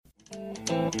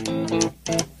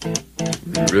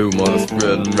rumors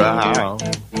spreading round.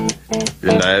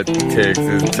 United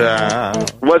Texas town.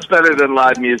 What's better than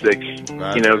live music?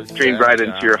 Streamed right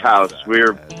into your house.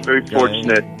 We're very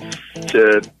fortunate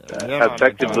to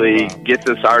effectively get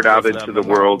this art out into the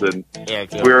world, and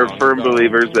we're firm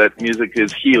believers that music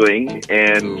is healing,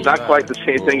 and it's not quite the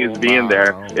same thing as being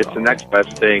there. It's the next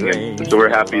best thing, and so we're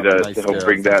happy to help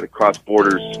bring that across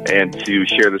borders and to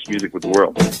share this music with the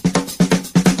world.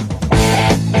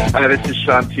 Hi, this is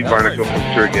Sean T. Barnicle from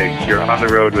Tourgigs. You're on the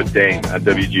road with Dane on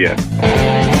WGN.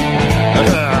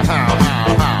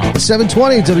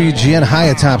 720 WGN high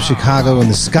atop Chicago in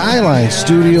the Skyline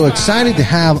studio. Excited to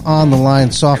have on the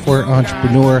line software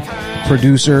entrepreneur,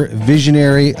 producer,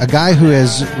 visionary, a guy who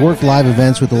has worked live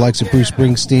events with the likes of Bruce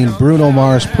Springsteen, Bruno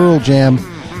Mars, Pearl Jam,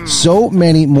 so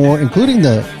many more, including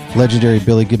the legendary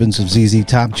Billy Gibbons of ZZ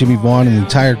Top, Jimmy Vaughn, and the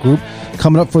entire group,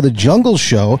 coming up for the Jungle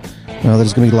Show. That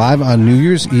is going to be live on New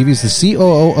Year's Eve. He's the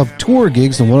COO of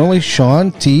Tourgigs, the one and only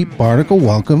Sean T. Barnicle.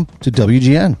 Welcome to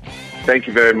WGN. Thank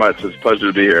you very much. It's a pleasure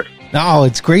to be here. No,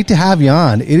 it's great to have you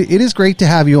on. It is great to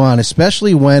have you on,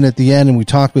 especially when at the end, and we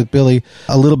talked with Billy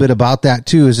a little bit about that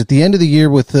too, is at the end of the year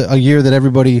with a year that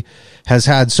everybody has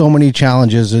had so many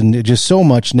challenges and just so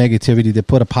much negativity, to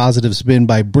put a positive spin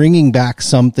by bringing back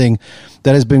something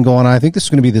that has been going on. I think this is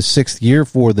going to be the 6th year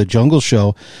for the Jungle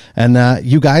Show, and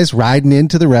you guys riding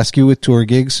into the rescue with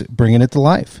Tourgigs, bringing it to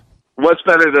life. What's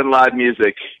better than live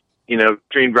music?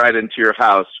 Streamed right into your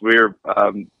house. We're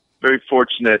very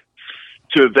fortunate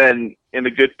to have been in a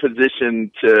good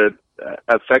position to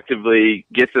effectively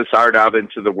get this art out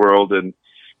into the world, and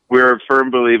we're firm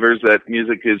believers that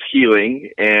music is healing,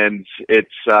 and it's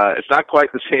not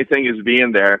quite the same thing as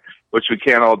being there, which we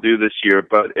can't all do this year,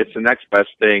 but it's the next best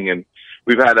thing. And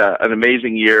we've had an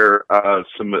amazing year of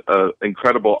some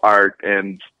incredible art,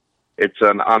 and it's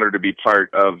an honor to be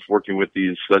part of working with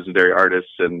these legendary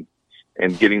artists and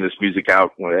getting this music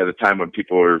out at a time when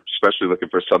people are especially looking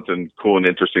for something cool and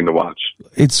interesting to watch.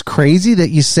 It's crazy that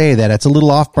you say that. It's a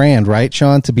little off-brand, right,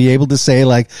 Sean, to be able to say,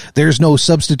 like, there's no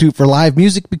substitute for live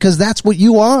music, because that's what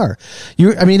you are.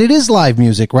 It is live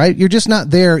music, right? You're just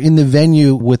not there in the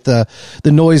venue with the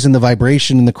noise and the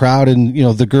vibration in the crowd and,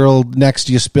 the girl next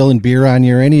to you spilling beer on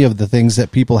you, or any of the things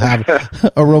that people have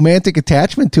a romantic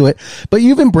attachment to it. But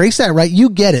you've embraced that, right? You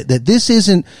get it, that this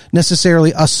isn't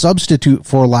necessarily a substitute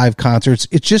for live concerts.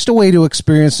 It's just a way to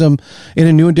experience them in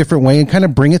a new and different way and kind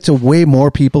of bring it to way more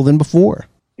people than before.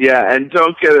 Yeah, and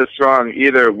don't get us wrong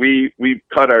either. We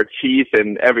cut our teeth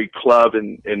in every club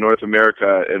in North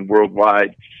America and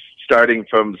worldwide, starting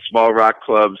from small rock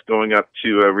clubs going up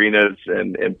to arenas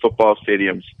and football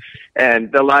stadiums.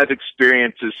 And the live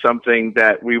experience is something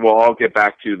that we will all get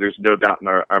back to. There's no doubt in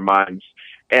our minds.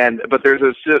 But there's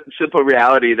a simple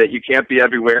reality that you can't be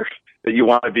everywhere that you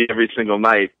want to be every single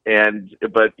night,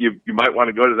 but you might want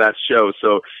to go to that show.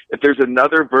 So if there's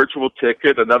another virtual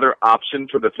ticket, another option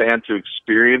for the fan to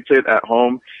experience it at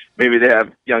home, maybe they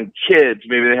have young kids,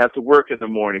 maybe they have to work in the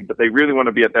morning, but they really want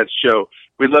to be at that show,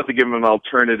 we'd love to give them an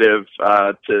alternative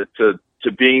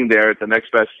to being there at the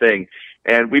next best thing.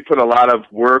 And we put a lot of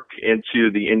work into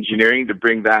the engineering to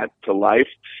bring that to life,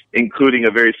 including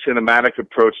a very cinematic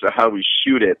approach to how we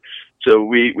shoot it. So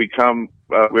we're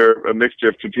a mixture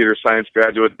of computer science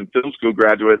graduates and film school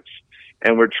graduates,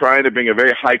 and we're trying to bring a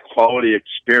very high quality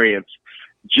experience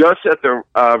just at the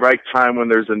right time when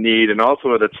there's a need, and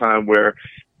also at a time where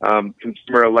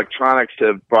consumer electronics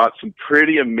have brought some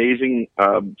pretty amazing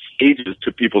stages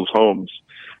to people's homes.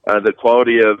 The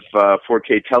quality of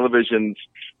 4K televisions,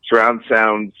 surround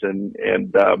sounds, and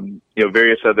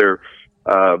various other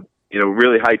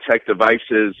really high-tech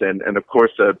devices, and of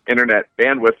course the internet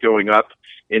bandwidth going up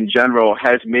in general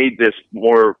has made this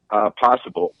more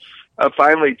possible.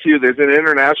 Finally, too, there's an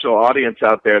international audience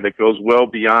out there that goes well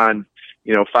beyond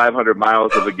 500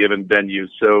 miles of a given venue.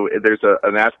 So there's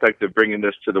an aspect of bringing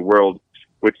this to the world,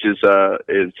 which is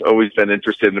always been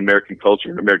interested in American culture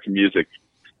and American music.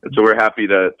 And so we're happy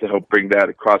to help bring that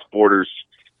across borders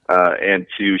and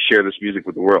to share this music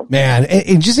with the world. Man,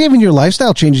 and just even your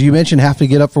lifestyle changes. You mentioned have to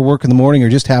get up for work in the morning or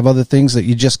just have other things that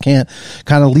you just can't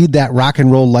kind of lead that rock and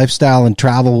roll lifestyle and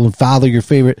travel and follow your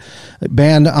favorite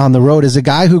band on the road. As a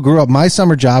guy who grew up, my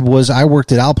summer job was I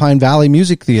worked at Alpine Valley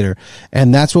Music Theater,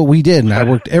 and that's what we did. And I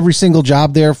worked every single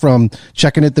job there, from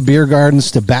checking at the beer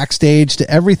gardens to backstage to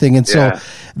everything. And so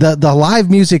the live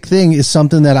music thing is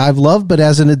something that I've loved, but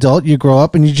as an adult, you grow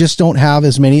up and you just don't have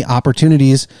as many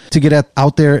opportunities to get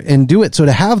out there and do it. So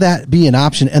to have that be an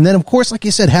option, and then of course, like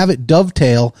you said, have it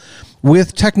dovetail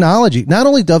with technology, not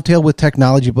only dovetail with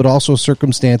technology, but also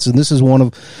circumstances. And this is one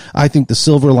of, I think, the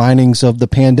silver linings of the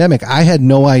pandemic. I had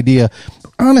no idea,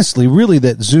 honestly, really,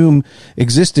 that Zoom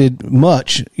existed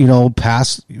much,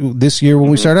 past this year when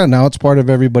we started out. Now it's part of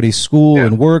everybody's school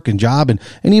and work and job and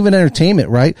even entertainment,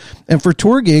 right? And for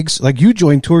Tourgigs, like you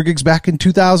joined Tourgigs back in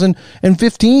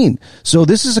 2015. So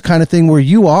this is the kind of thing where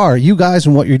you guys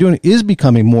and what you're doing is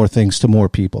becoming more things to more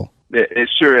people. It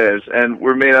sure is. And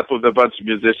we're made up of a bunch of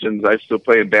musicians. I still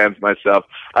play in bands myself.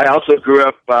 I also grew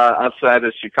up outside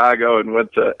of Chicago and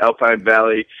went to Alpine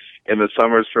Valley in the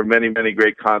summers for many, many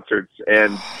great concerts.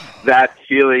 And that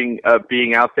feeling of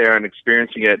being out there and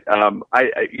experiencing it,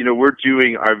 we're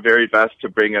doing our very best to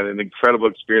bring an incredible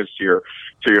experience to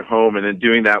your home. And in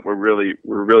doing that, we're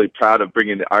really proud of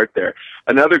bringing the art there.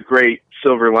 Another great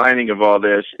silver lining of all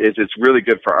this is it's really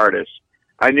good for artists.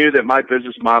 I knew that my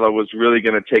business model was really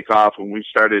going to take off when we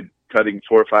started cutting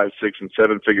 4, 5, 6, and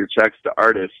 7-figure checks to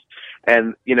artists.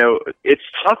 And, it's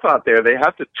tough out there. They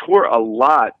have to tour a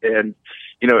lot. And,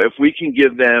 if we can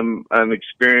give them an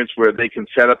experience where they can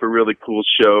set up a really cool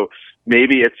show,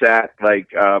 maybe it's at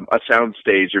a sound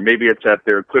stage, or maybe it's at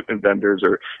their equipment vendors,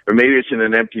 or maybe it's in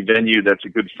an empty venue that's a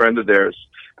good friend of theirs.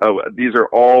 These are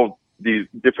all these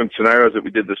different scenarios that we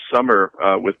did this summer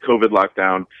with COVID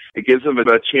lockdown. It gives them a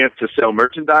chance to sell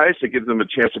merchandise. It gives them a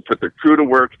chance to put their crew to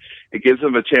work. It gives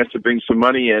them a chance to bring some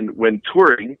money in. When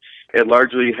touring, it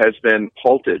largely has been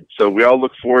halted. So we all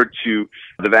look forward to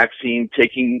the vaccine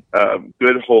taking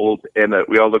good hold, and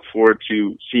we all look forward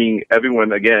to seeing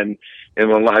everyone again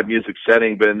in a live music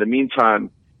setting. But in the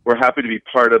meantime, we're happy to be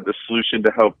part of the solution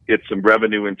to help get some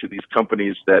revenue into these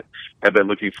companies that have been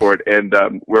looking for it. And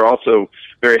we're also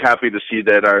very happy to see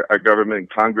that our government and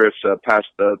Congress passed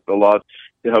the law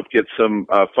to help get some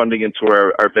funding into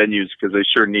our venues, because they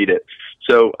sure need it.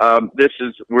 So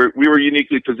we were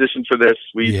uniquely positioned for this.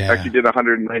 We actually did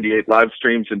 198 live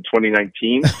streams in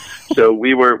 2019. So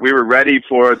we were ready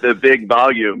for the big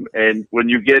volume. And when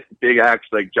you get big acts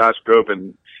like Josh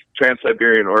Groban,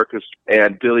 Trans-Siberian Orchestra,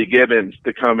 and Billy Gibbons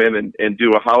to come in and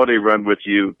do a holiday run with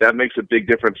you, that makes a big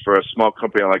difference for a small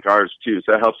company like ours too.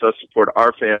 So that helps us support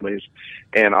our families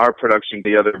and our production,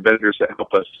 the other vendors that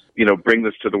help us, bring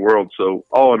this to the world. So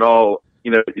all in all,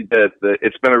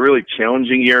 it's been a really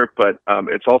challenging year, but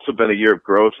it's also been a year of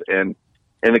growth. And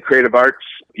in the creative arts,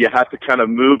 you have to kind of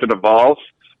move and evolve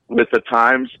with the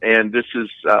times. And this is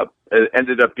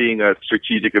ended up being a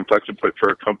strategic inflection point for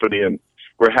a company. And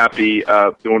we're happy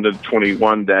going to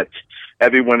 21 that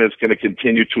everyone is going to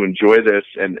continue to enjoy this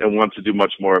and want to do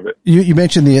much more of it. You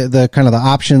mentioned the kind of the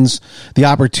options, the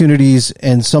opportunities,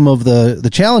 and some of the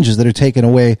challenges that are taken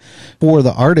away for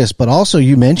the artists. But also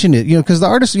you mentioned it, because the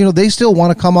artists, they still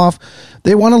want to come off,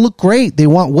 they want to look great. They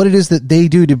want what it is that they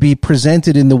do to be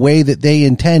presented in the way that they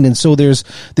intend. And so there's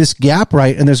this gap,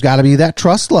 right? And there's got to be that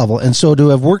trust level. And so to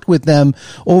have worked with them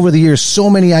over the years, so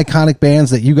many iconic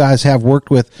bands that you guys have worked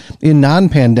with in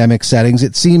non-pandemic settings,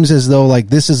 it seems as though like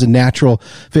this is a natural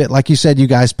fit. Like you said, you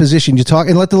guys position, you talk,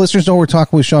 and let the listeners know we're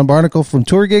talking with Sean Barnicle from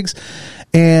Tourgigs.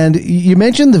 And you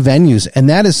mentioned the venues, and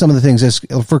that is some of the things as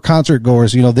for concert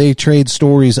goers, they trade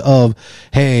stories of,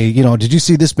 hey, did you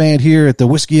see this band here at the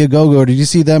Whiskey A Go-Go? Did you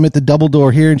see them at the Double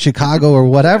Door here in Chicago or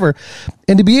whatever?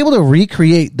 And to be able to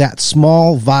recreate that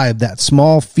small vibe, that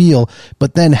small feel,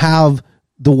 but then have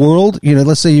the world,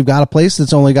 let's say you've got a place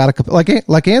that's only got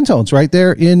like Antone's right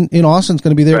there in Austin's going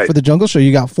to be there for the Jungle Show.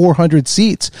 You got 400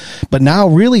 seats, but now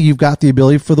really you've got the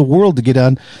ability for the world to get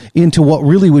on into what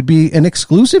really would be an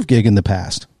exclusive gig in the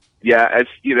past. Yeah. As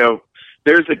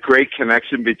there's a great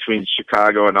connection between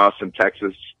Chicago and Austin,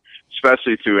 Texas,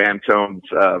 especially through Antone's,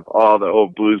 all the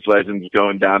old blues legends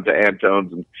going down to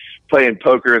Antone's and playing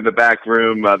poker in the back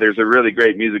room. There's a really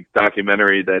great music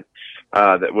documentary that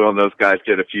Will and those guys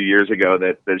did a few years ago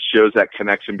that shows that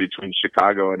connection between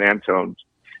Chicago and Antone's.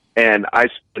 And I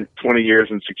spent 20 years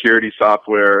in security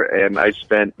software, and I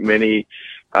spent many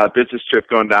business trips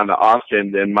going down to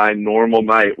Austin, and my normal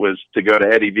night was to go to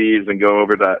Eddie V's and go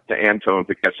over to Antone's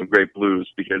to catch some great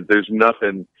blues, because there's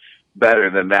nothing better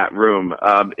than that room.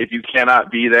 If you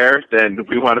cannot be there, then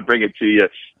we want to bring it to you.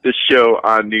 This show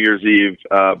on New Year's Eve,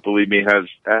 believe me, has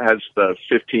the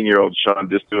 15-year-old Sean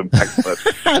just doing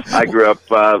backflips. I grew up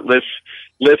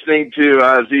listening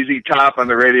to ZZ Top on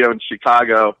the radio in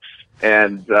Chicago,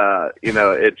 and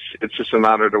it's just an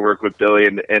honor to work with Billy,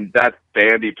 and that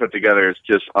band he put together is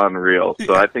just unreal.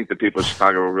 So I think the people of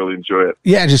Chicago will really enjoy it.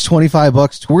 Yeah, just $25.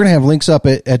 We're going to have links up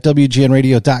at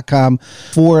WGNradio.com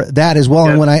for that as well.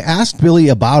 Yes. And when I asked Billy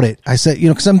about it, I said,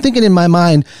 because I'm thinking in my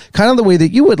mind, kind of the way that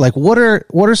you would, like, what are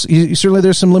certainly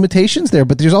there's some limitations there,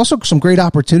 but there's also some great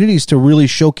opportunities to really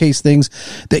showcase things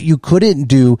that you couldn't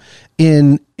do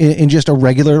in just a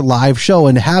regular live show,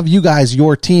 and have you guys,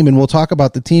 your team, and we'll talk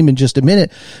about the team in just a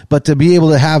minute, but to be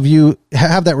able to have you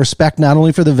have that respect not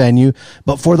only for the venue,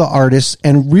 but for the artists,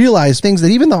 and realize things that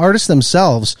even the artists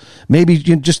themselves, maybe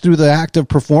just through the act of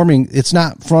performing, it's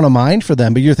not front of mind for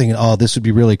them, but you're thinking, oh, this would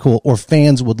be really cool, or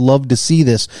fans would love to see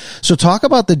this. So talk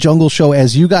about the Jungle Show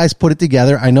as you guys put it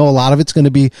together. I know a lot of it's going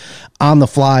to be on the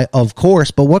fly, of course,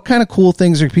 but what kind of cool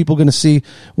things are people going to see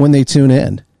when they tune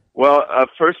in? Well,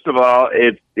 first of all,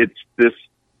 it's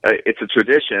a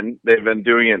tradition. They've been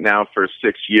doing it now for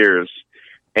 6 years.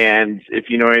 And if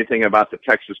you know anything about the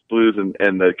Texas blues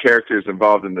and the characters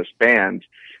involved in this band,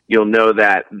 you'll know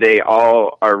that they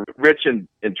all are rich in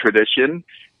tradition.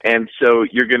 And so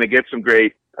you're going to get some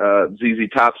great ZZ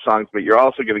Top songs, but you're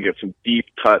also going to get some deep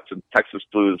cuts in Texas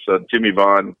blues. Jimmy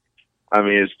Vaughn, I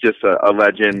mean, is just a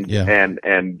legend. Yeah.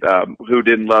 And who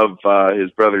didn't love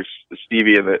his brother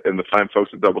Stevie and the fine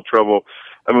folks at Double Trouble?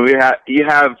 I mean, you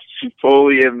have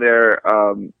Foley in there,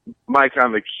 Mike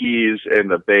on the keys and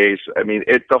the bass. I mean,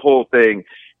 the whole thing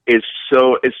is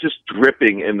it's just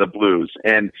dripping in the blues.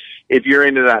 And if you're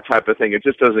into that type of thing, it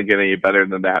just doesn't get any better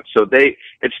than that. So it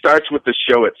starts with the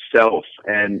show itself,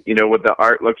 and what the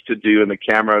art looks to do, and the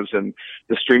cameras and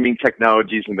the streaming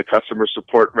technologies and the customer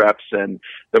support reps and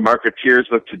the marketeers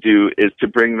look to do is to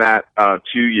bring that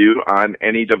to you on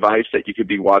any device that you could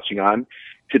be watching on.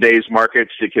 Today's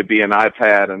markets, it could be an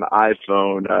iPad, an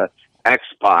iPhone,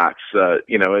 Xbox,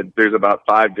 there's about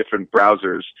 5 different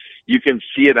browsers. You can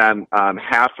see it on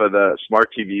half of the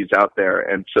smart TVs out there.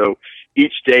 And so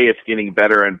each day it's getting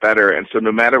better and better. And so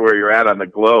no matter where you're at on the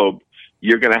globe,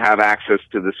 you're going to have access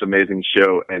to this amazing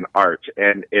show and art.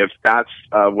 And if that's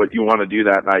what you want to do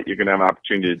that night, you're going to have an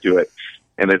opportunity to do it.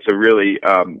 And it's a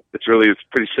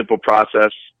pretty simple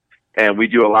process. And we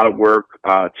do a lot of work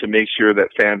to make sure that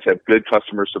fans have good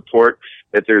customer support.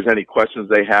 If there's any questions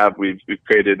they have, we've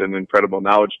created an incredible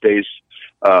knowledge base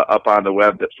up on the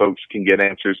web that folks can get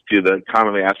answers to the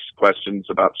commonly asked questions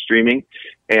about streaming.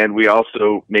 And we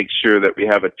also make sure that we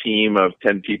have a team of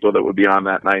 10 people that will be on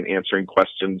that night answering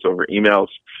questions over emails.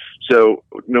 So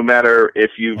no matter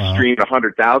if you've streamed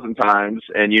 100,000 times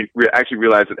and you actually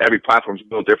realize that every platform is a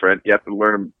little different, you have to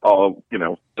learn them all,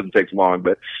 doesn't take long,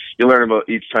 but you learn them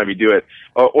each time you do it.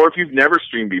 Or if you've never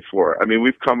streamed before, I mean,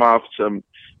 we've come off some,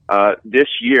 this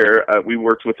year, we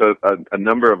worked with a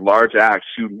number of large acts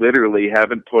who literally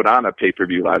haven't put on a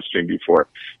pay-per-view live stream before.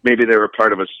 Maybe they were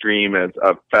part of a stream at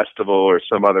a festival or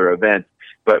some other event,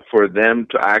 but for them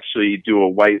to actually do a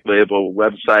white label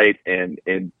website and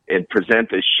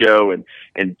present a show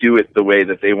and do it the way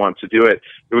that they want to do it,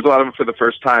 there was a lot of them for the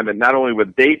first time. And not only were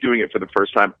they doing it for the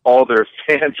first time, all their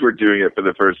fans were doing it for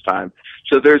the first time.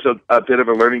 So there's a bit of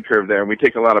a learning curve there, and we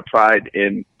take a lot of pride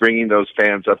in bringing those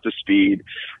fans up to speed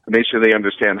and make sure they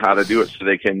understand how to do it so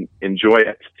they can enjoy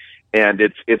it. And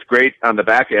it's great on the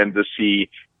back end to see,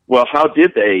 well, how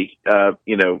did they,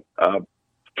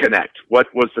 connect?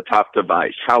 What was the top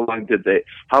device? How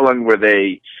long were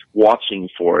they watching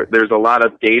for it? There's a lot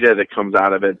of data that comes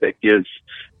out of it that gives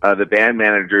the band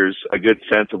managers a good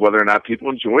sense of whether or not people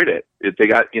enjoyed it. If they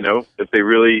got, if they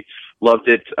really loved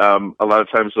it, a lot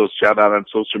of times they'll shout out on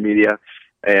social media,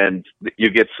 and you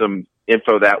get some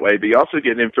info that way, but you also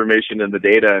get information in the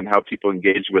data and how people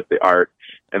engage with the art.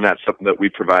 And that's something that we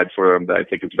provide for them that I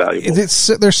think is valuable.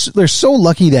 They're so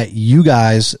lucky that you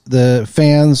guys, the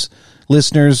fans,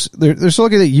 listeners, they're so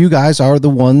lucky that you guys are the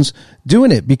ones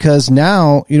doing it, because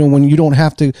now, when you don't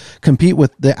have to compete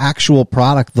with the actual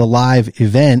product, the live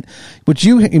event, but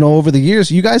over the years,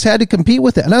 you guys had to compete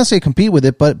with it. And I don't say compete with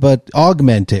it, but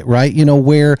augment it, right?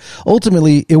 Where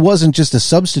ultimately it wasn't just a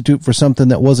substitute for something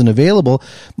that wasn't available.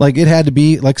 Like, it had to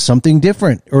be like something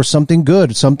different or something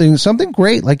good, something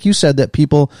great, like you said, that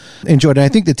people enjoyed. And I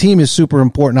think the team is super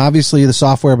important. Obviously, the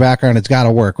software background, it's got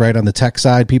to work, right? On the tech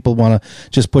side, people want to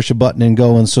just push a button and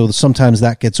go. And so sometimes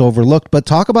that gets overlooked, but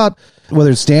talk about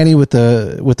whether it's Danny with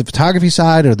the photography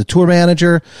side or the tour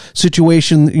manager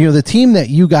situation, the team that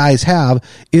you guys have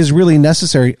is really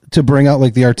necessary to bring out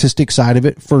like the artistic side of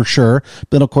it for sure.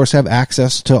 But of course have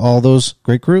access to all those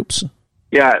great groups.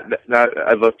 Yeah,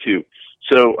 I'd love to.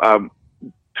 So,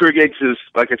 Tourgigs is,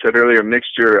 like I said earlier, a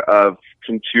mixture of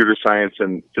computer science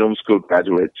and film school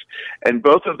graduates. And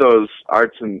both of those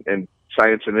arts and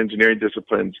science and engineering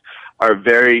disciplines are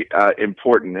very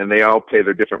important, and they all play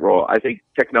their different role. I think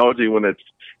technology, when it's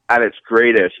at its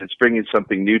greatest, it's bringing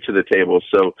something new to the table.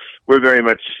 So we're very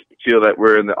much feel that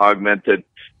we're in the augmented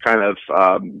kind of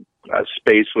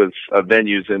space with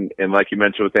venues, and like you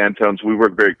mentioned with Antones, we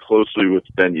work very closely with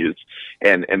venues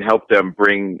and help them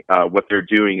bring what they're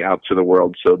doing out to the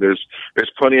world. So there's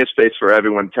plenty of space for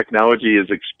everyone. Technology has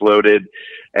exploded,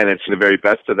 and it's the very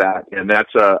best of that, and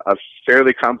that's a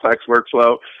fairly complex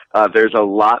workflow. There's a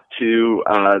lot to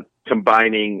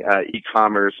combining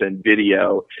e-commerce and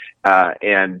video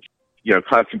and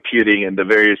cloud computing and the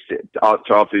various to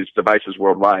all these devices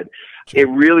worldwide. It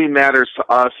really matters to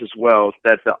us as well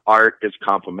that the art is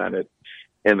complemented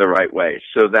in the right way,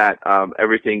 so that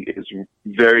everything is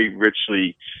very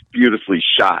richly, beautifully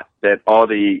shot, that all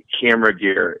the camera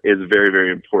gear is very,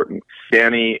 very important.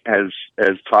 Danny has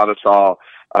taught us all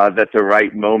that the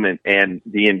right moment and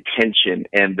the intention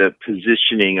and the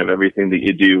positioning of everything that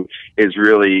you do is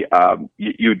really,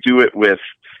 you do it with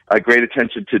a great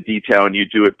attention to detail, and you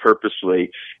do it purposely,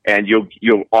 and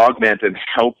you'll augment and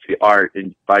help the art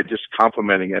by just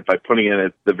complementing it, by putting it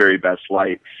at the very best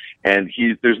light. And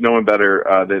there's no one better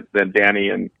than Danny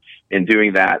in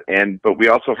doing that. But we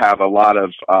also have a lot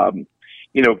of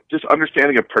just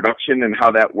understanding of production and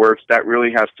how that works. That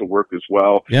really has to work as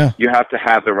well. Yeah. You have to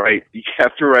have the right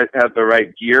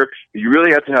gear. You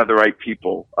really have to have the right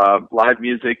people. Live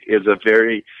music is a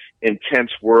very intense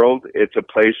world. It's a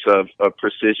place of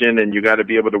precision, and you got to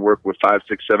be able to work with 5,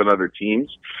 6, 7 other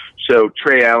teams. So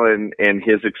Trey Allen and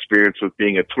his experience with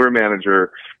being a tour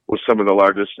manager with some of the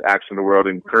largest acts in the world,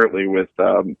 and currently with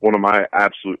one of my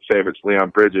absolute favorites, Leon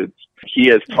Bridges, he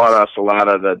has taught us a lot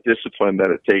of the discipline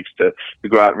that it takes to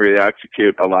go out and really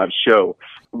execute a live show.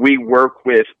 We work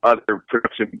with other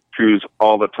production crews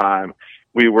all the time.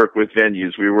 We work with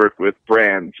venues, we work with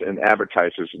brands and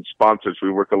advertisers and sponsors.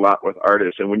 We work a lot with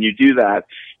artists. And when you do that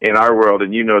in our world,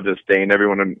 and you know this, Dane,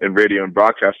 everyone in radio and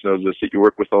broadcast knows this, that you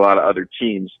work with a lot of other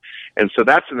teams. And so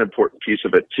that's an important piece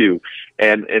of it too.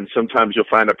 And sometimes you'll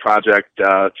find a project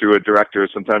through a director,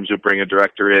 sometimes you'll bring a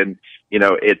director in.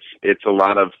 It's a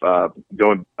lot of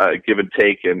give and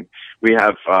take, and we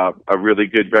have a really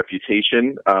good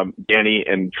reputation. Danny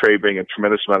and Trey bring a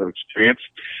tremendous amount of experience,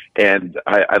 and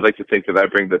I'd like to think that I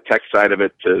bring the tech side of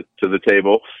it to the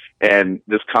table. And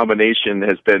this combination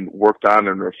has been worked on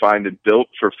and refined and built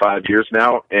for 5 years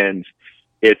now, and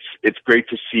it's great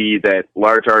to see that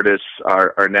large artists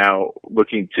are now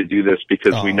looking to do this,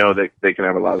 because we know that they can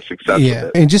have a lot of success with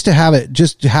it. And just to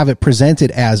have it presented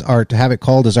as art, to have it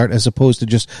called as art, as opposed to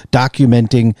just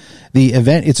documenting the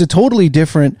event, it's a totally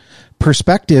different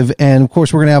perspective. And of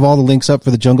course, we're going to have all the links up for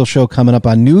the Jungle Show coming up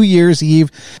on New Year's Eve.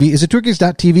 Is it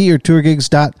Tourgigs.tv or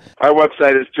Tourgigs? Our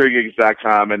website is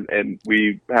Tourgigs.com, and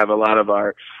we have a lot of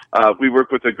our we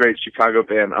work with a great Chicago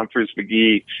band, Humphreys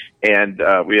McGee, and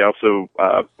we also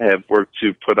have worked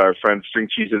to put our friend String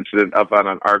Cheese Incident up on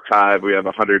an archive. We have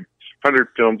 100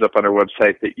 films up on our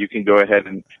website that you can go ahead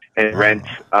and rent,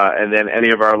 and then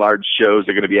any of our large shows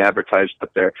are going to be advertised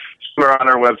up there. Some are on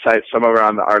our website, some are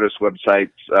on the artist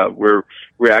websites.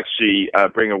 We actually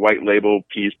bring a white label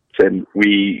piece, and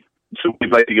so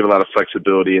we'd like to give a lot of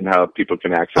flexibility in how people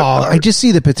can access art. I just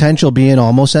see the potential being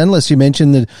almost endless. You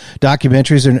mentioned the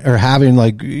documentaries are having,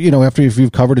 after if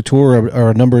you've covered a tour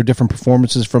or a number of different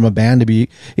performances from a band, to be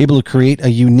able to create a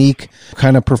unique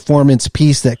kind of performance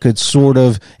piece that could sort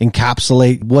of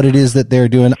encapsulate what it is that they're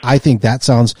doing. I think that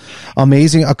sounds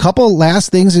amazing. A couple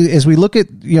last things as we look at,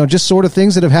 just sort of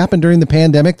things that have happened during the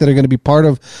pandemic that are going to be part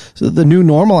of the new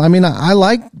normal. I mean, I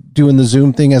like doing the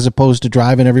Zoom thing as opposed to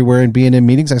driving everywhere and being in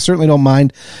meetings. I certainly don't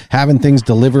mind having things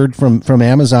delivered from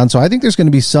Amazon. So I think there's going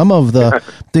to be some of the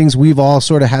things we've all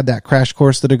sort of had that crash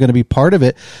course that are going to be part of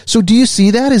it. So do you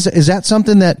see that? Is that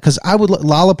something that, because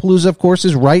Lollapalooza, of course,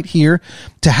 is right here,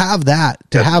 to have that,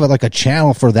 to have it like a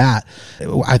channel for that,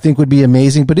 I think would be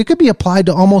amazing. But it could be applied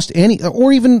to almost any,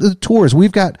 or even the tours.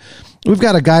 We've got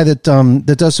a guy that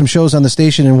does some shows on the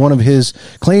station, and one of his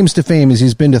claims to fame is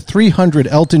he's been to 300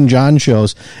 Elton John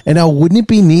shows. And now, wouldn't it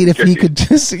be neat if he could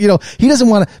just, he doesn't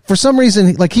want to, for some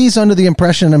reason, like, he's under the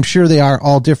impression, and I'm sure they are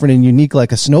all different and unique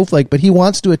like a snowflake, but he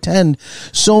wants to attend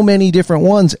so many different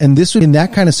ones. And this would, in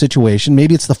that kind of situation,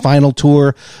 maybe it's the final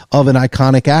tour of an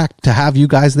iconic act, to have you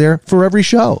guys there for every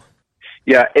show.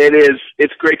 Yeah, it is.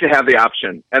 It's great to have the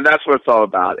option, and that's what it's all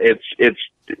about. It's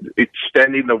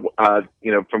extending the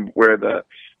from where the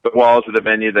the walls of the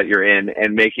venue that you're in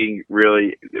and make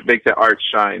the art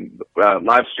shine.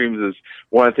 Live streams is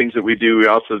one of the things that we do. We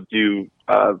also do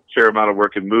a fair amount of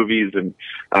work in movies and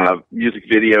music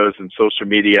videos and social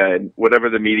media, and whatever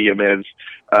the medium is,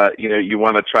 you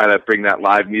want to try to bring that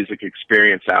live music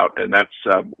experience out. And that's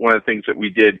one of the things that we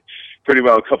did pretty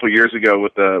well a couple of years ago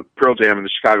with the Pearl Jam and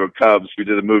the Chicago Cubs. We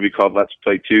did a movie called Let's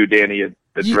Play 2. Danny had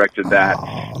directed that.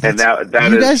 And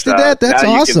that you guys did that? That's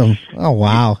awesome. Oh,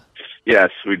 wow.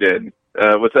 Yes, we did.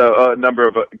 With a number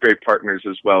of great partners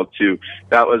as well, too.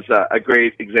 That was a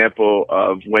great example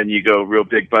of when you go real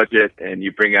big budget and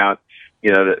you bring out,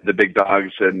 the big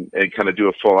dogs and kind of do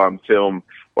a full-on film.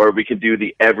 Or we can do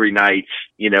the every night,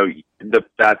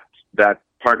 that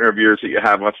partner of yours that you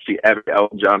have wants to see every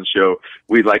Elton John show.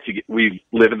 We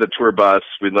live in the tour bus.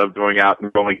 We love going out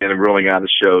and rolling in and rolling out of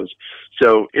shows.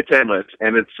 So it's endless,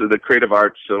 and it's the creative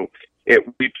arts. So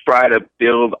we try to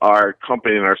build our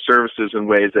company and our services in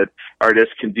ways that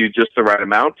artists can do just the right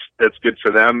amount that's good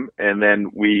for them, and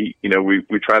then we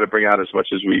try to bring out as much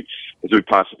as we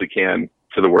possibly can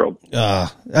to the world.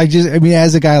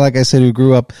 As a guy, like I said, who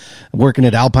grew up working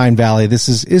at Alpine Valley, this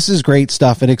is great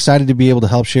stuff, and excited to be able to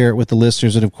help share it with the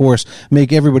listeners, and of course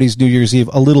make everybody's New Year's Eve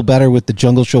a little better with the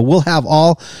Jungle Show. We'll have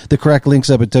all the correct links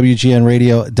up at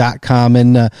WGNradio.com.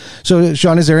 And so,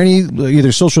 Sean, is there any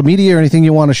either social media or anything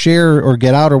you want to share or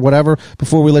get out or whatever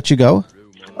before we let you go?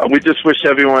 We just wish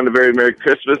everyone a very Merry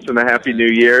Christmas and a Happy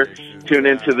New Year. Tune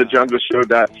into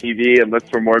thejungleshow.tv and look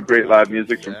for more great live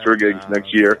music from Tourgigs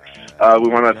next year. We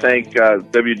want to thank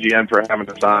WGN for having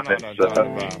us on. It's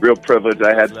a real privilege.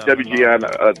 I had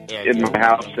WGN in my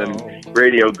house and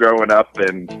radio growing up,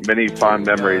 and many fond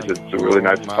memories. It's really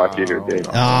nice to talk to you here, Dane.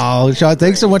 Oh, Sean,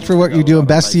 thanks so much for what you're doing.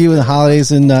 Best to you in the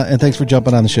holidays, and thanks for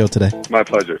jumping on the show today. My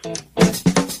pleasure.